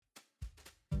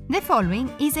The following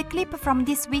is a clip from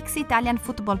this week's Italian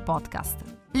football podcast.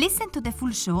 Listen to the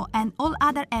full show and all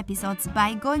other episodes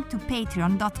by going to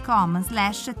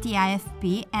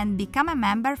patreon.com/TIFP and become a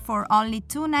member for only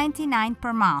 $2.99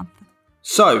 per month.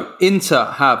 So,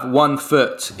 Inter have 1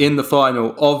 foot in the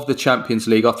final of the Champions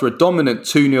League after a dominant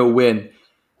 2-0 win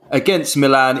against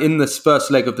Milan in the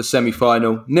first leg of the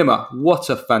semi-final. Nima, what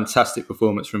a fantastic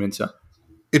performance from Inter.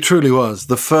 It truly was.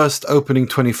 The first opening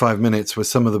 25 minutes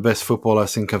was some of the best football I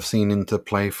think I've seen Inter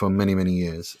play for many, many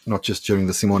years. Not just during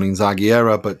the Simone Inzaghi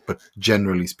era, but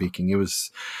generally speaking,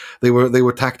 they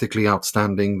were tactically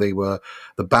outstanding. The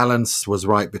balance was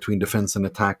right between defense and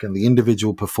attack, and the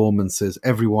individual performances.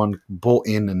 Everyone bought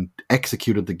in and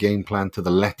executed the game plan to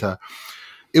the letter.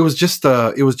 It was just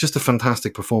a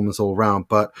fantastic performance all round,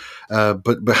 but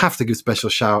have to give special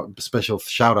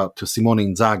shout out to Simone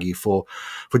Inzaghi for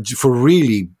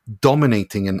really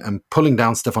dominating and pulling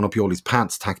down Stefano Pioli's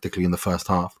pants tactically in the first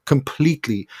half,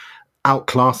 completely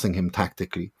outclassing him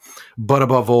tactically. But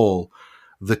above all,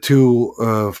 the two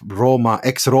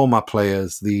ex-Roma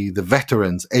players, the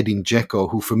veterans, Edin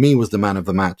Dzeko, who for me was the man of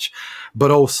the match,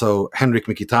 but also Henrik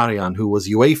Mkhitaryan, who was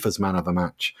UEFA's man of the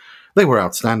match. They were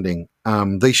outstanding.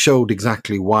 They showed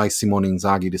exactly why Simone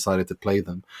Inzaghi decided to play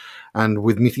them. And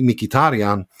with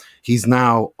Mkhitaryan, he's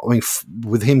now,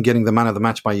 with him getting the man of the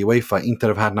match by UEFA, Inter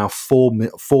have had now four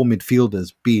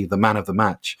midfielders be the man of the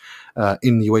match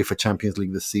in the UEFA Champions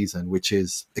League this season, which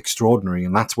is extraordinary.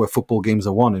 And that's where football games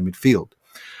are won, in midfield.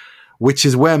 Which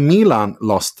is where Milan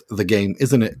lost the game,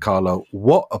 isn't it, Carlo?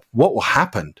 What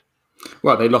happened?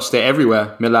 Well, they lost it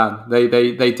everywhere, Milan. They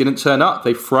didn't turn up.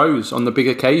 They froze on the big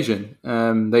occasion.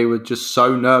 They were just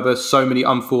so nervous, so many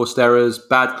unforced errors,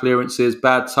 bad clearances,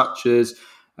 bad touches.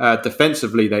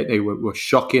 Defensively, they were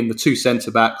shocking. The two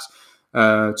centre-backs,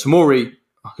 Tomori,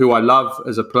 who I love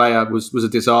as a player, was a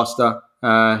disaster.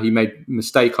 He made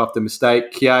mistake after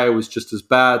mistake. Chiao was just as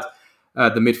bad.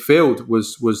 The midfield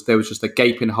was there was just a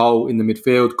gaping hole in the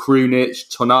midfield. Krunic,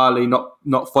 Tonali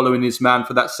not following his man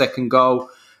for that second goal.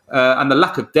 And the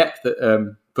lack of depth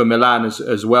for Milan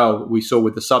as well, we saw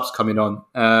with the subs coming on.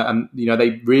 And,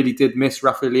 they really did miss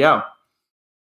Rafael Leao.